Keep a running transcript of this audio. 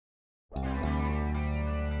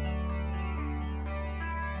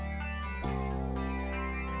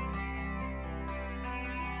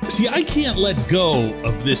See, I can't let go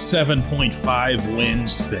of this 7.5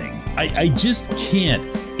 wins thing. I just can't.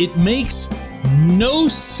 It makes no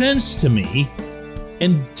sense to me.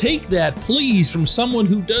 And take that, please, from someone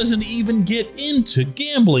who doesn't even get into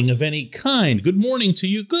gambling of any kind. Good morning to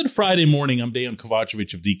you. Good Friday morning. I'm Dejan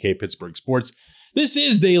Kovacevic of DK Pittsburgh Sports. This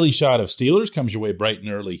is Daily Shot of Steelers. Comes your way bright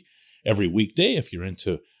and early every weekday if you're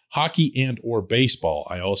into hockey and or baseball.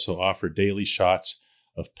 I also offer daily shots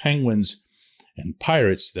of Penguins and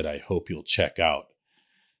Pirates that I hope you'll check out.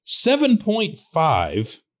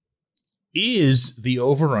 7.5 is the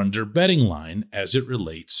over-under betting line as it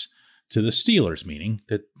relates to the Steelers, meaning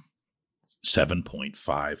that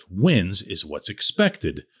 7.5 wins is what's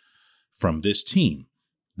expected from this team.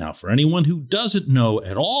 Now, for anyone who doesn't know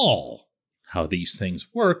at all how these things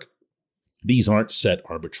work, these aren't set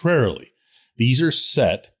arbitrarily. These are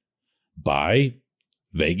set by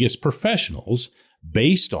Vegas professionals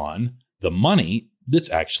based on the money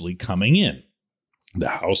that's actually coming in. The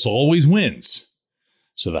house always wins.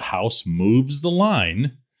 So the house moves the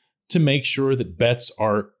line to make sure that bets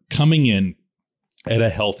are coming in at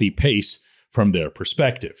a healthy pace from their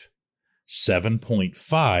perspective.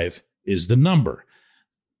 7.5 is the number.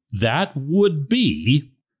 That would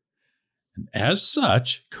be, and as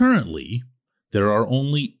such, currently, there are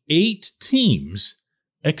only 8 teams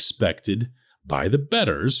expected by the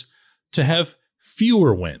bettors to have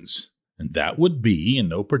fewer wins. And that would be, in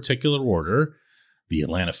no particular order, the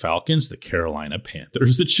Atlanta Falcons, the Carolina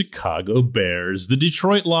Panthers, the Chicago Bears, the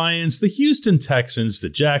Detroit Lions, the Houston Texans, the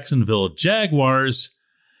Jacksonville Jaguars,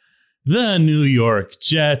 the New York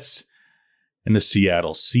Jets, and the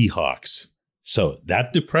Seattle Seahawks. So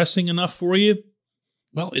that depressing enough for you?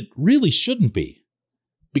 Well, it really shouldn't be,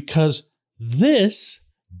 because this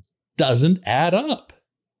doesn't add up.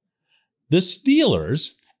 The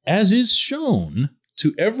Steelers, as is shown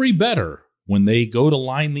to every bettor when they go to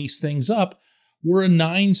line these things up, were a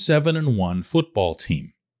 9-7-1 football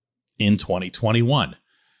team in 2021.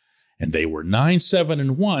 And they were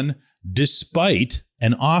 9-7-1 despite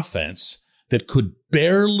an offense that could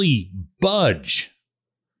barely budge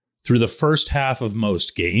through the first half of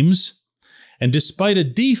most games, and despite a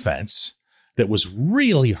defense that was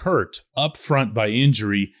really hurt up front by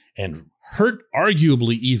injury and hurt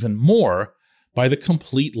arguably even more by the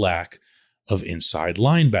complete lack of inside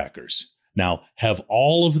linebackers. Now, have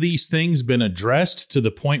all of these things been addressed to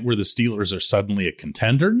the point where the Steelers are suddenly a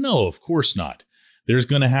contender? No, of course not. There's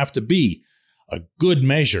going to have to be a good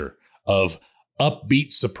measure of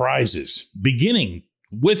upbeat surprises, beginning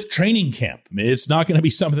with training camp. It's not going to be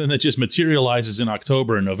something that just materializes in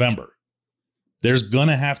October and November. There's going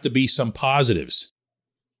to have to be some positives.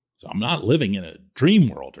 So I'm not living in a dream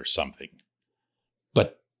world or something.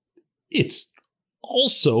 But it's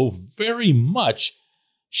also very much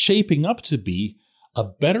shaping up to be a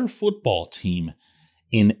better football team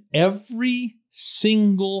in every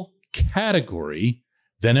single category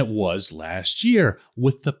than it was last year,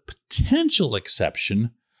 with the potential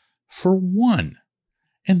exception for one.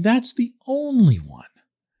 And that's the only one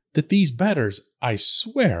that these bettors, I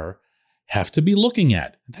swear, have to be looking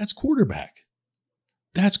at. That's quarterback.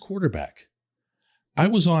 That's quarterback. I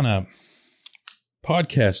was on a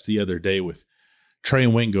podcast the other day with Trey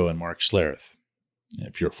Wingo and Mark Schlereth.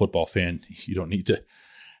 If you're a football fan, you don't need to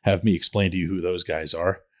have me explain to you who those guys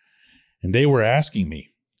are. And they were asking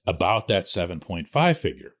me about that 7.5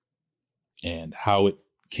 figure and how it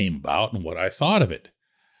came about and what I thought of it.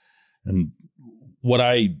 And what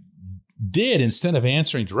I did, instead of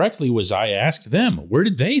answering directly, was I asked them, where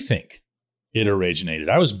did they think it originated?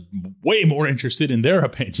 I was way more interested in their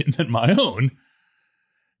opinion than my own,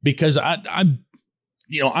 because I'm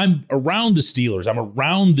around the Steelers. I'm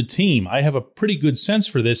around the team. I have a pretty good sense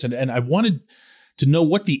for this. And I wanted to know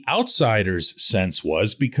what the outsiders' sense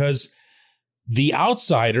was, because the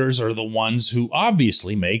outsiders are the ones who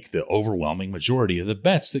obviously make the overwhelming majority of the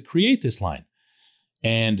bets that create this line.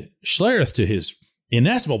 And Schlereth, to his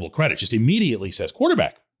inestimable credit, just immediately says,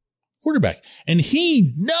 quarterback. And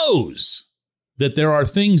he knows that there are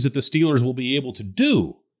things that the Steelers will be able to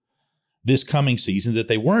do this coming season that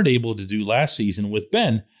they weren't able to do last season with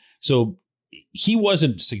Ben. So he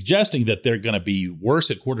wasn't suggesting that they're going to be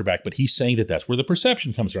worse at quarterback, but he's saying that that's where the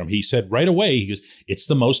perception comes from. He said right away, he goes, it's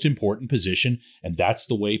the most important position, and that's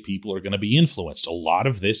the way people are going to be influenced. A lot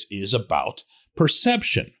of this is about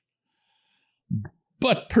perception.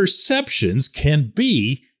 But perceptions can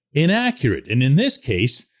be inaccurate, and in this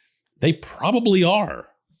case, they probably are.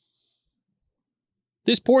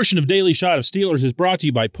 This portion of Daily Shot of Steelers is brought to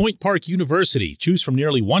you by Point Park University. Choose from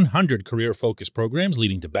nearly 100 career-focused programs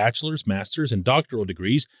leading to bachelor's, master's, and doctoral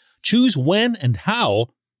degrees. Choose when and how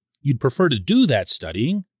you'd prefer to do that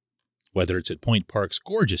studying Whether it's at Point Park's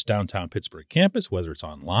gorgeous downtown Pittsburgh campus, whether it's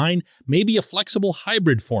online, maybe a flexible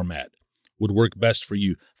hybrid format would work best for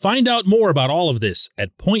you. Find out more about all of this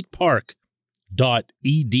at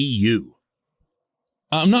pointpark.edu.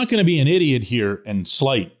 I'm not going to be an idiot here and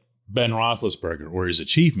slight Ben Roethlisberger or his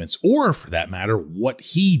achievements, or for that matter, what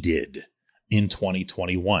he did in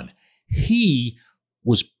 2021. He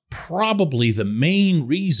was probably the main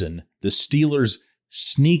reason the Steelers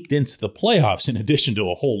sneaked into the playoffs, in addition to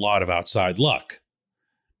a whole lot of outside luck.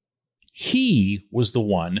 He was the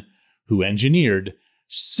one who engineered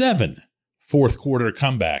 7 fourth-quarter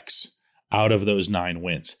comebacks out of those 9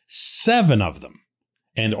 wins. 7 of them.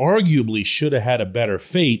 And arguably should have had a better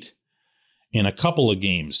fate in a couple of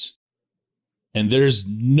games. And there's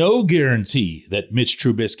no guarantee that Mitch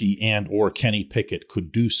Trubisky and or Kenny Pickett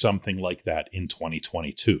could do something like that in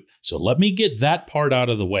 2022. So let me get that part out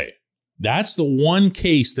of the way. That's the one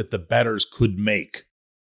case that the bettors could make.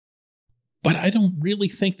 But I don't really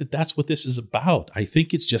think that that's what this is about. I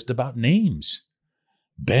think it's just about names.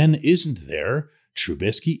 Ben isn't there.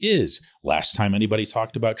 Trubisky is. Last time anybody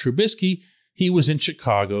talked about Trubisky, he was in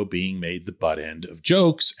Chicago being made the butt end of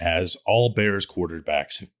jokes, as all Bears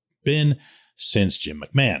quarterbacks have been since Jim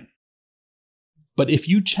McMahon. But if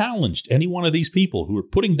you challenged any one of these people who are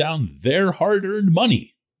putting down their hard-earned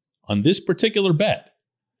money on this particular bet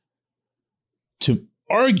to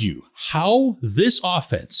argue how this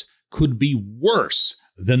offense could be worse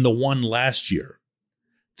than the one last year,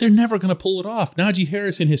 they're never going to pull it off. Najee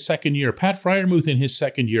Harris in his second year, Pat Freiermuth in his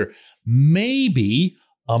second year, maybe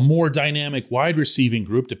a more dynamic wide receiving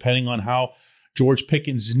group, depending on how George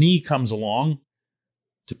Pickens' knee comes along,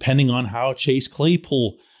 depending on how Chase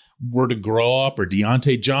Claypool were to grow up or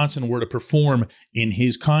Deontay Johnson were to perform in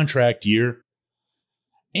his contract year.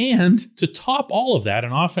 And to top all of that,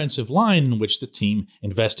 an offensive line in which the team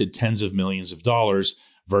invested tens of millions of dollars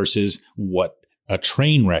versus what a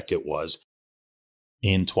train wreck it was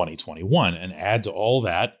in 2021. And add to all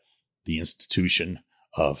that the institution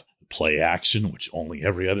of play action, which only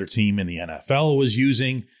every other team in the NFL was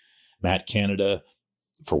using. Matt Canada,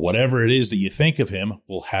 for whatever it is that you think of him,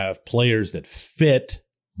 will have players that fit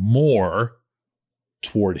more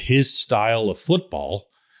toward his style of football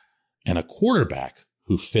and a quarterback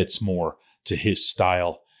who fits more to his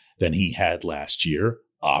style than he had last year,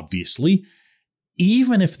 obviously.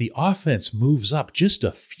 Even if the offense moves up just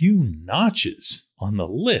a few notches on the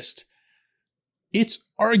list, it's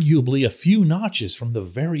arguably a few notches from the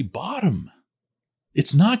very bottom.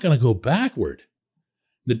 It's not going to go backward.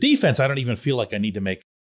 The defense, I don't even feel like I need to make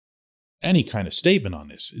any kind of statement on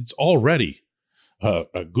this. It's already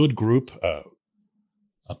a good group, a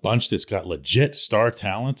bunch that's got legit star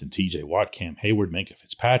talent, and TJ Watt, Cam Hayward, Minkah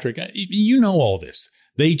Fitzpatrick. You know all this.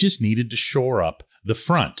 They just needed to shore up the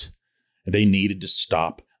front. They needed to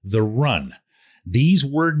stop the run. These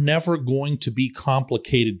were never going to be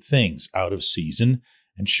complicated things out of season,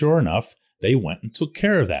 and sure enough, they went and took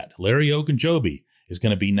care of that. Larry Ogunjobi is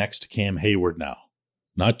going to be next to Cam Hayward now.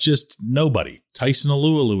 Not just nobody. Tyson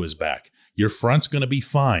Alualu is back. Your front's going to be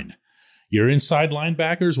fine. Your inside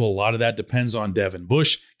linebackers, well, a lot of that depends on Devin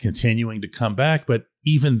Bush continuing to come back, but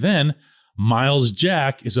even then, Myles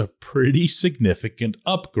Jack is a pretty significant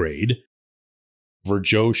upgrade for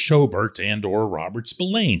Joe Schobert and or Robert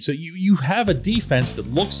Spillane. So you have a defense that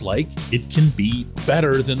looks like it can be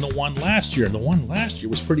better than the one last year, and the one last year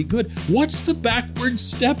was pretty good. What's the backward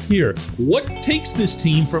step here? What takes this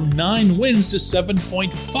team from 9 wins to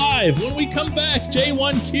 7.5? When we come back,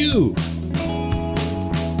 J1Q.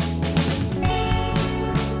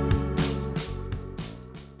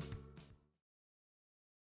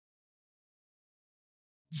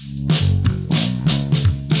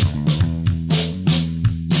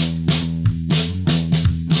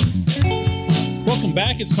 Welcome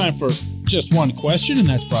back. It's time for Just One Question, and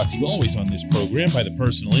that's brought to you always on this program by the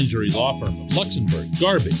personal injury law firm of Luxembourg,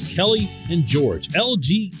 Garvin, Kelly, and George,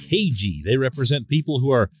 LGKG. They represent people who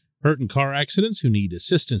are hurt in car accidents, who need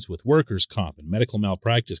assistance with workers' comp and medical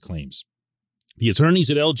malpractice claims. The attorneys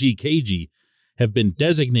at LGKG have been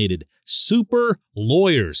designated super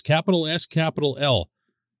lawyers, capital S, capital L,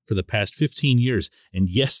 for the past 15 years. And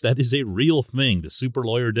yes, that is a real thing. The super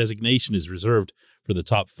lawyer designation is reserved for the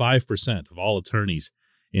top 5% of all attorneys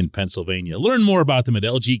in Pennsylvania. Learn more about them at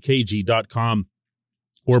lgkg.com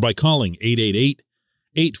or by calling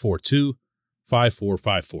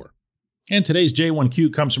 888-842-5454. And today's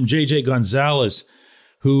J1Q comes from JJ Gonzalez,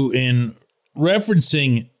 who, in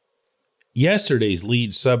referencing yesterday's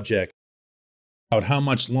lead subject about how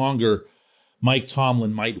much longer Mike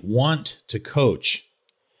Tomlin might want to coach,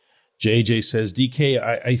 JJ says, DK,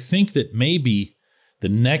 I think that maybe the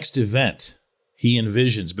next event he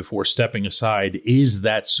envisions before stepping aside is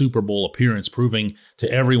that Super Bowl appearance, proving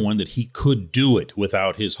to everyone that he could do it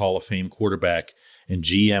without his Hall of Fame quarterback and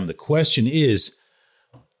GM. The question is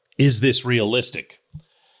this realistic?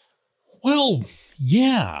 Well,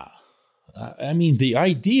 yeah. I mean, the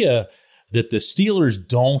idea that the Steelers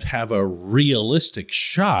don't have a realistic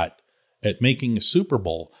shot at making a Super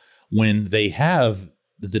Bowl when they have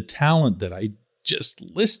the talent that I just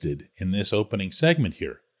listed in this opening segment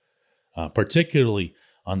here, particularly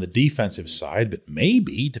on the defensive side, but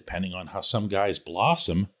maybe, depending on how some guys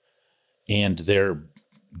blossom and their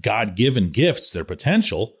God-given gifts, their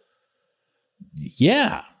potential,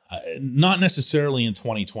 yeah, not necessarily in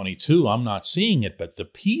 2022. I'm not seeing it, but the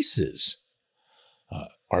pieces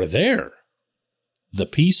are there. The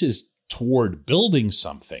pieces toward building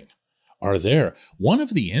something are there. One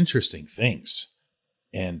of the interesting things,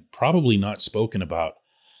 and probably not spoken about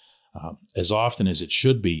as often as it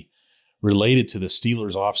should be, related to the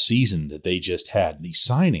Steelers offseason that they just had, these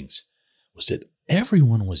signings, was that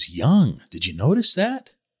everyone was young. Did you notice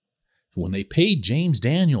that? When they paid James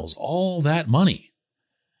Daniels all that money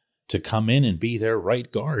to come in and be their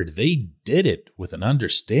right guard, they did it with an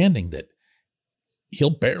understanding that he'll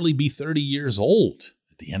barely be 30 years old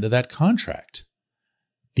at the end of that contract.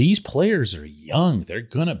 These players are young. They're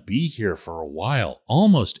going to be here for a while.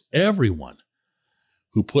 Almost everyone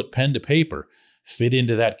who put pen to paper fit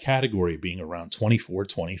into that category, being around 24,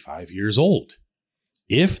 25 years old.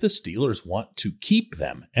 If the Steelers want to keep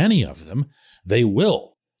them, any of them, they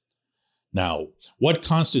will. Now, what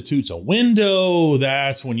constitutes a window?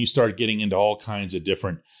 That's when you start getting into all kinds of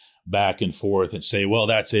different back and forth and say, well,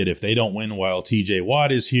 that's it. If they don't win while TJ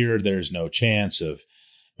Watt is here, there's no chance of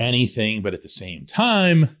anything. But at the same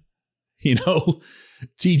time,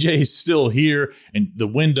 TJ's still here, and the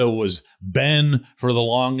window was Ben for the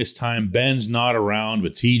longest time. Ben's not around,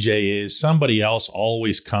 but TJ is. Somebody else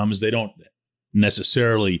always comes. They don't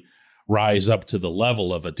necessarily rise up to the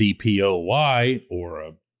level of a DPOY or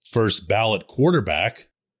a first ballot quarterback,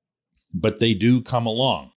 but they do come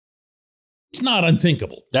along. It's not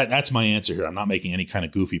unthinkable. That's my answer here. I'm not making any kind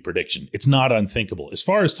of goofy prediction. It's not unthinkable. As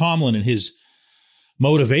far as Tomlin and his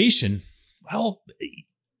motivation, well,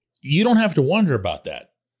 you don't have to wonder about that.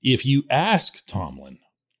 If you ask Tomlin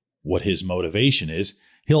what his motivation is,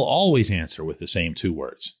 he'll always answer with the same two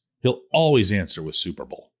words. He'll always answer with Super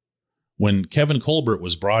Bowl. When Kevin Colbert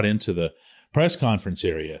was brought into the press conference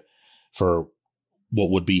area for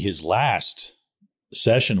what would be his last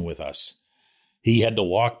session with us, he had to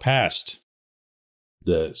walk past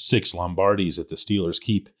the 6 Lombardis that the Steelers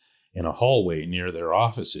keep in a hallway near their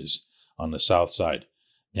offices on the south side.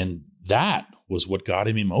 And that was what got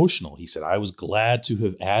him emotional. He said, I was glad to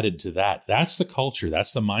have added to that. That's the culture.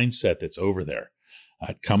 That's the mindset that's over there.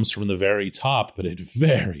 It comes from the very top, but it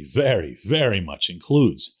very, very, very much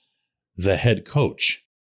includes the head coach.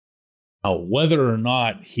 Now, whether or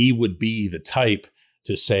not he would be the type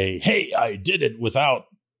to say, hey, I did it without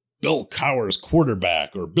Bill Cowher's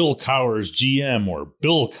quarterback or Bill Cowher's GM or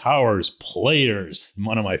Bill Cowher's players.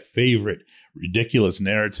 One of my favorite ridiculous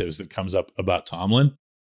narratives that comes up about Tomlin.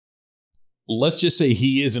 Let's just say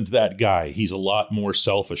he isn't that guy. He's a lot more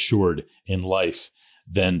self-assured in life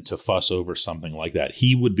than to fuss over something like that.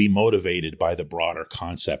 He would be motivated by the broader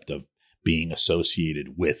concept of being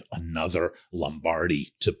associated with another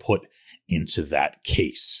Lombardi to put into that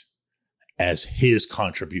case as his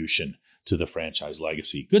contribution to the franchise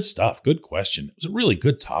legacy. Good stuff. Good question. It was a really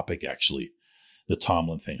good topic, actually, the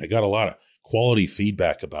Tomlin thing. I got a lot of quality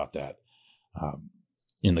feedback about that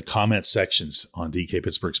in the comment sections on DK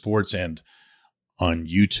Pittsburgh Sports and on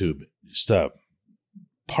YouTube. Just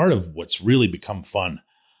part of what's really become fun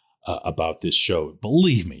about this show.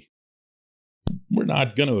 Believe me, we're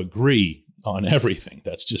not going to agree on everything.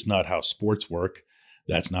 That's just not how sports work.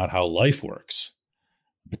 That's not how life works.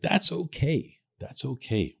 But that's okay. That's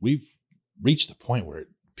okay. We've reached the point where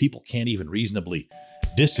people can't even reasonably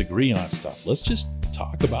disagree on stuff. Let's just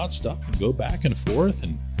talk about stuff and go back and forth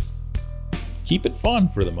and keep it fun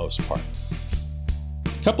for the most part.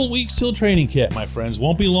 Couple weeks till training camp, my friends.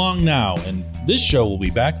 Won't be long now, and this show will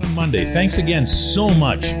be back on Monday. Thanks again so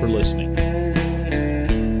much for listening.